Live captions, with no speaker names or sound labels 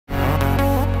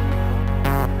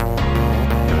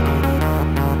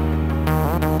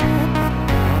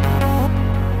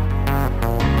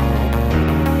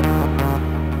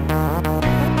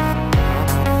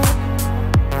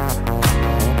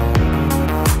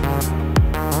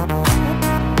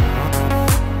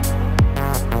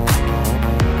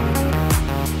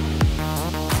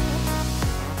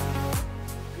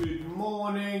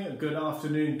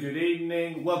afternoon, good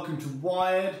evening. Welcome to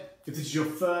Wired. If this is your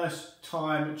first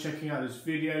time checking out this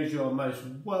videos, you're most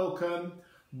welcome.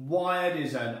 Wired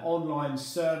is an online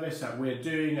service that we're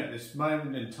doing at this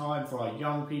moment in time for our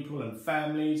young people and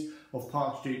families of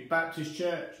Park Street Baptist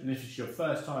Church. And if it's your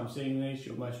first time seeing these,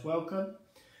 you're most welcome.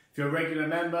 If you're a regular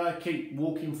member, keep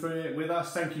walking through it with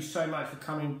us. Thank you so much for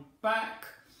coming back.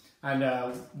 And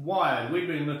Wired, we've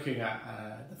been looking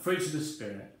at the fruits of the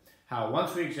Spirit. How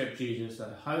once we accept Jesus,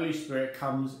 the Holy Spirit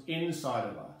comes inside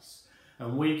of us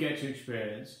and we get to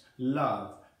experience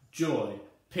love, joy,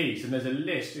 peace. And there's a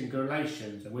list in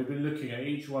Galatians and we've been looking at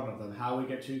each one of them, how we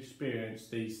get to experience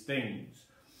these things.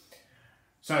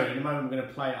 So in a moment we're going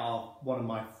to play one of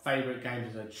my favourite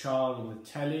games as a child on the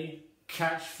telly,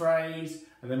 Catchphrase,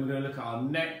 and then we're going to look at our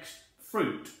next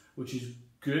fruit, which is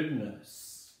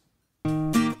goodness.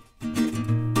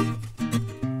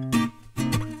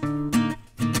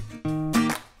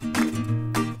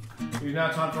 It's now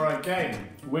time for our game.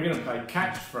 We're going to play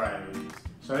Catchphrase.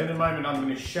 So in a moment I'm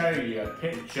going to show you a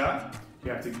picture.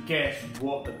 You have to guess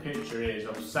what the picture is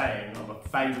of a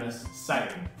famous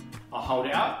saying. I'll hold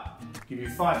it up, give you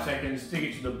 5 seconds, stick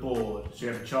it to the board so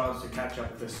you have a chance to catch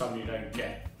up if there's some you don't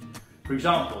get. For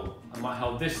example, I might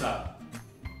hold this up.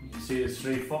 You can see there's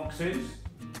 3 foxes.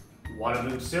 One of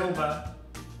them silver.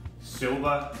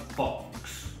 Silver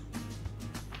fox.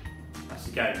 That's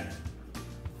the game.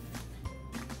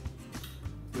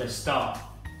 Let's start.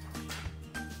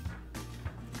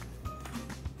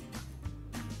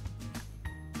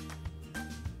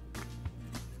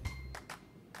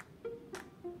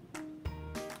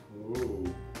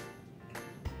 Ooh.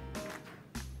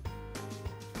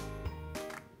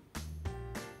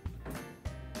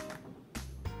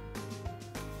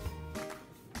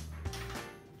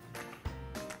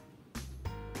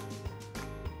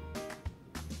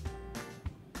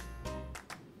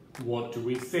 What do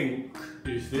we think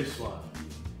is this one?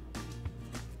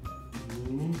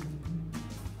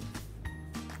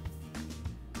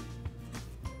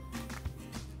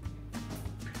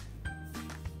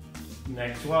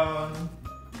 Next one.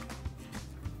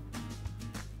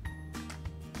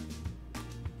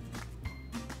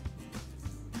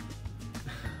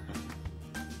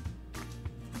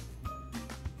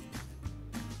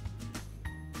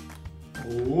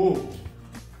 Ooh.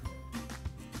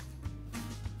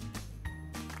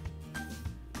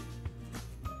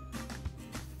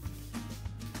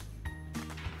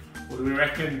 What do we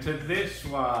reckon to this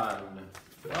one?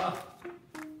 Ah.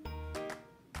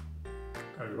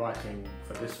 Go writing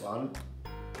for this one.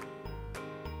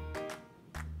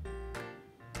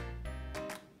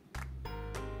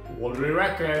 What do we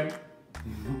reckon?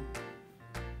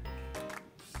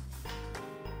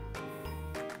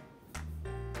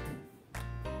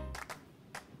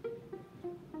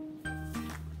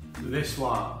 This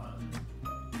one.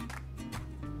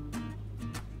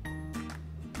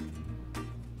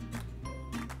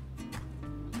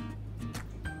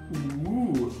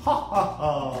 Ooh, ha ha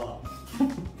ha!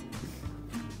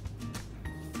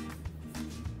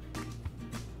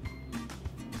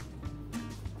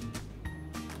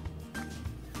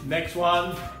 Next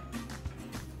one.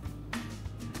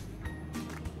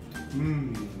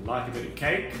 Like a bit of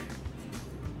cake.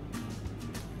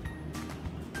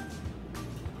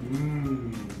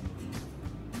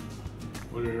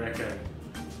 What do we reckon?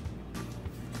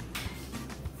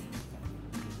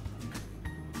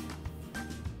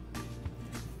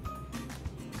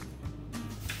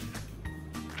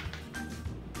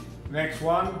 Next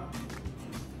one.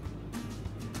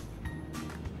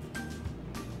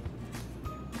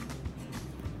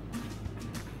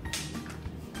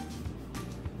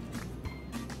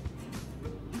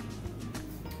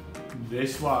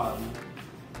 This one.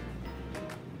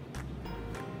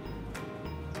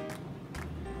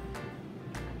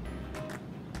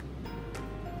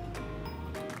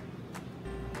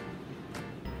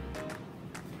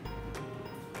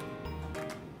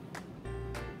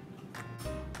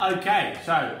 Okay,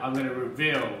 so I'm going to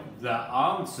reveal the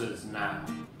answers now.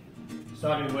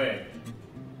 Starting with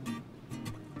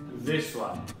this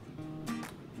one.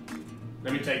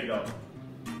 Let me take it off.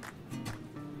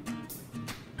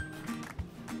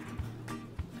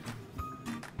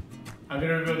 I'm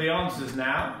going to reveal the answers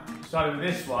now. Starting with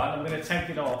this one, I'm going to take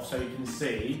it off so you can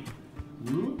see.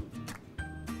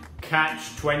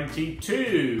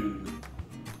 Catch-22.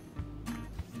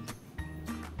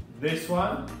 This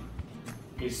one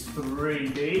is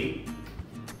 3D.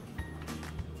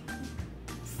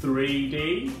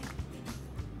 3D.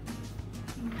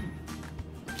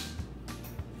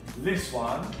 This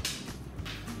one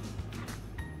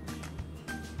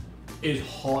is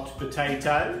hot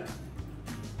potato.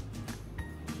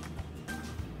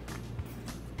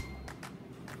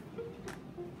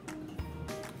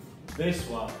 This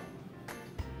one,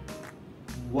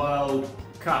 World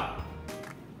Cup.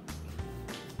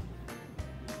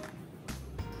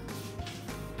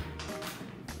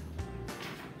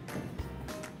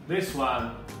 This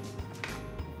one,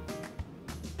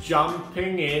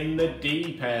 jumping in the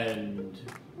deep end.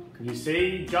 Can you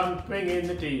see? Jumping in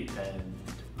the deep end.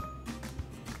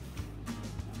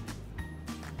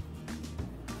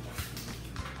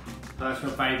 That's my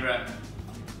favourite.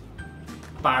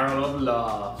 Barrel of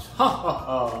laughs. Ha ha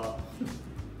ha.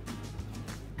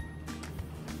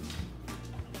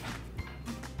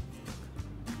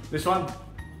 This one,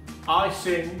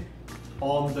 icing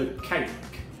on the cake.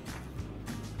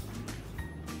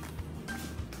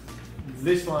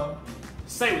 This one,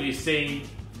 say what you see,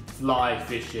 fly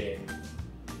fishing.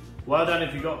 Well done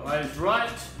if you got those right.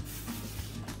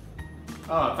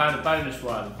 Oh, I found a bonus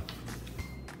one.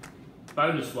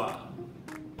 Bonus one.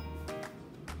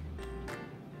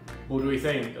 What do we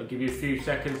think? I'll give you a few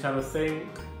seconds to have a think.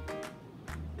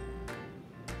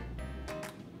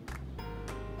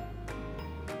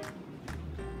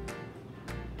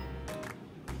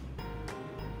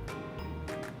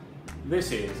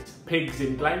 This is Pigs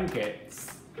in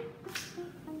Blankets.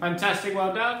 Fantastic,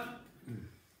 well done.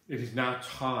 It is now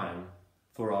time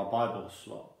for our Bible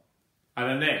slot.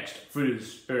 And the next fruit of the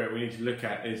Spirit we need to look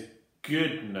at is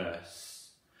goodness.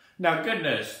 Now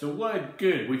goodness, the word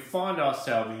good we find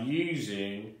ourselves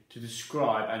using to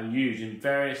describe and use in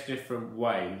various different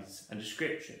ways and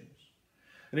descriptions.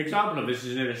 An example of this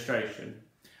is an illustration.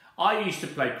 I used to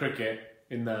play cricket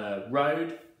in the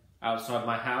road outside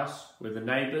my house with the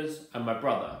neighbours and my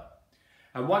brother.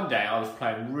 And one day I was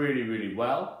playing really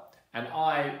well and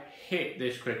I hit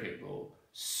this cricket ball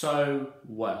so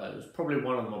well. It was probably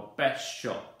one of my best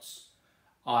shots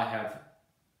I have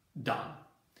done.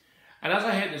 And as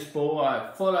I hit this ball,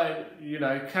 I followed,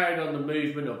 carried on the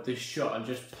movement of this shot and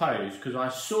just posed because I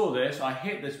saw this, I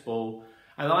hit this ball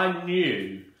and I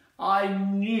knew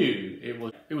it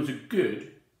was a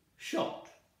good shot.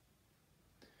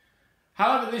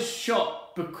 However, this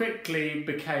shot quickly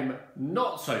became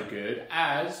not so good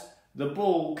as the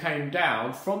ball came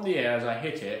down from the air as I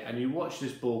hit it, and you watch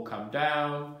this ball come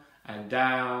down and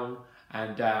down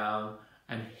and down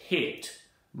and hit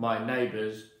my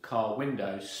neighbour's car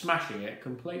window, smashing it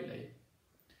completely.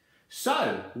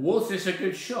 So, was this a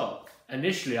good shot?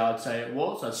 Initially I'd say it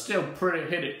was. I'd still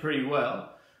hit it pretty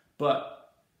well,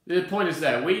 but the point is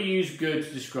there, we use good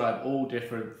to describe all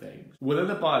different things. Within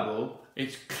the Bible,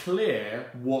 it's clear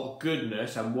what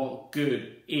goodness and what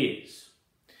good is.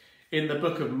 In the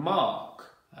book of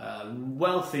Mark, a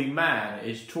wealthy man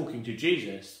is talking to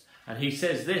Jesus, and he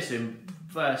says this in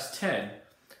verse 10.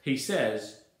 He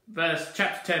says,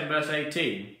 chapter 10, verse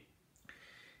 18,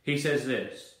 he says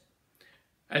this: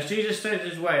 as Jesus stayed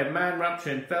his way, a man ran up to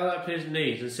him, fell at his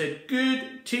knees and said,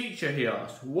 "Good teacher," he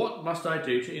asked, "what must I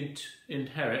do to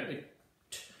inherit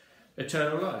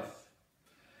eternal life?"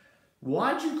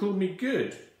 "Why do you call me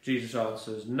good?" Jesus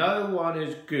answers. "No one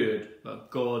is good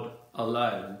but God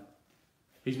alone."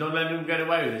 He's not letting him get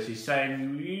away with this. He's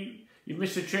saying, you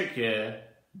missed a trick here.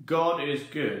 God is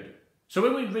good. So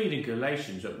when we read in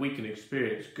Galatians that we can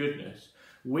experience goodness,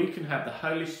 we can have the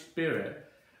Holy Spirit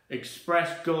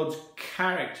express God's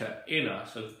character in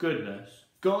us of goodness.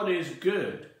 God is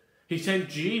good. He sent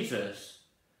Jesus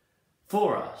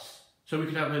for us so we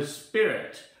can have His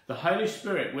Spirit, the Holy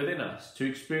Spirit within us to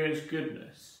experience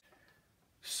goodness.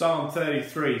 Psalm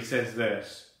 33 says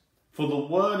this: "For the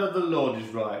word of the Lord is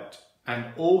right, and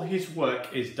all His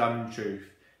work is done in truth.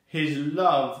 His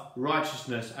love,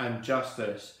 righteousness and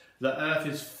justice. The earth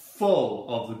is full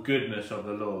of the goodness of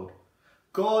the Lord."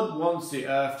 God wants the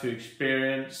earth to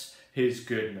experience His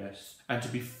goodness and to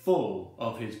be full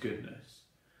of His goodness.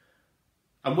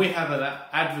 And we have an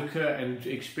advocate in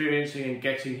experiencing and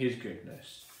getting His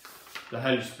goodness, the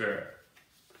Holy Spirit.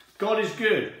 God is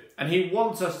good, and He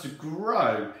wants us to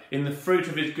grow in the fruit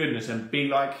of His goodness and be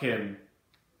like Him.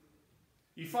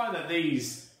 You find that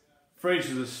these fruits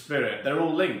of the Spirit, they're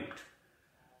all linked.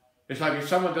 It's like if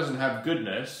someone doesn't have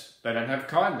goodness, they don't have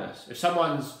kindness. If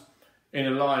someone's in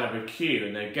a line of a queue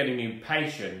and they're getting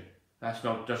impatient,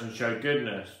 doesn't show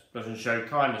goodness, doesn't show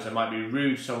kindness. They might be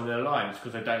rude to someone in their line. It's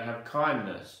because they don't have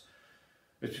kindness.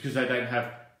 It's because they don't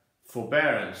have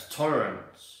forbearance,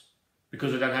 tolerance,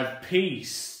 because they don't have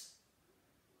peace.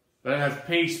 They don't have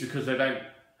peace because they don't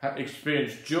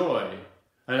experience joy.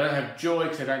 They don't have joy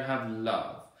because they don't have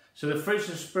love. So the fruits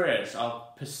of the Spirit are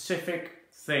specific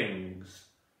things,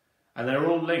 and they're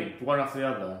all linked one after the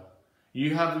other.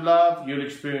 You have love, you'll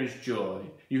experience joy.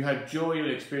 You have joy,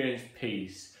 you'll experience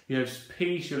peace. You have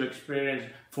peace, you'll experience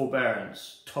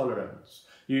forbearance, tolerance.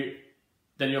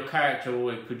 then your character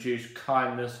will produce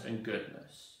kindness and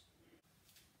goodness.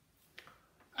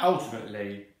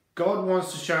 Ultimately, God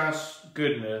wants to show us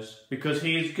goodness because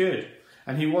he is good,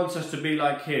 and he wants us to be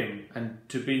like him and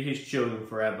to be his children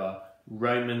forever.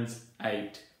 Romans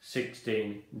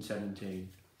 8:16 and 17.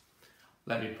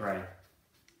 Let me pray.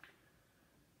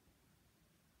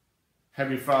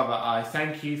 Heavenly Father, I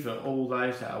thank you for all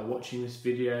those that are watching this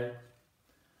video.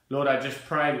 Lord, I just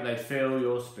pray that they feel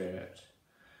your Spirit.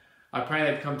 I pray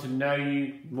they'd come to know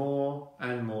you more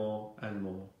and more and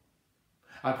more.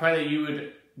 I pray that you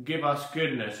would give us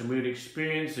goodness and we would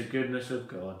experience the goodness of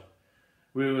God.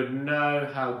 We would know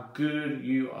how good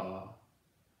you are.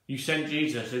 You sent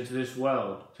Jesus into this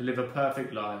world to live a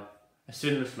perfect life, a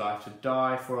sinless life, to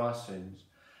die for our sins.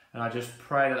 And I just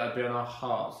pray that that'd be on our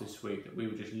hearts this week, that we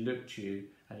would just look to you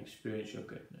and experience your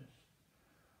goodness.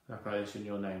 And I pray this in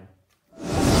your name.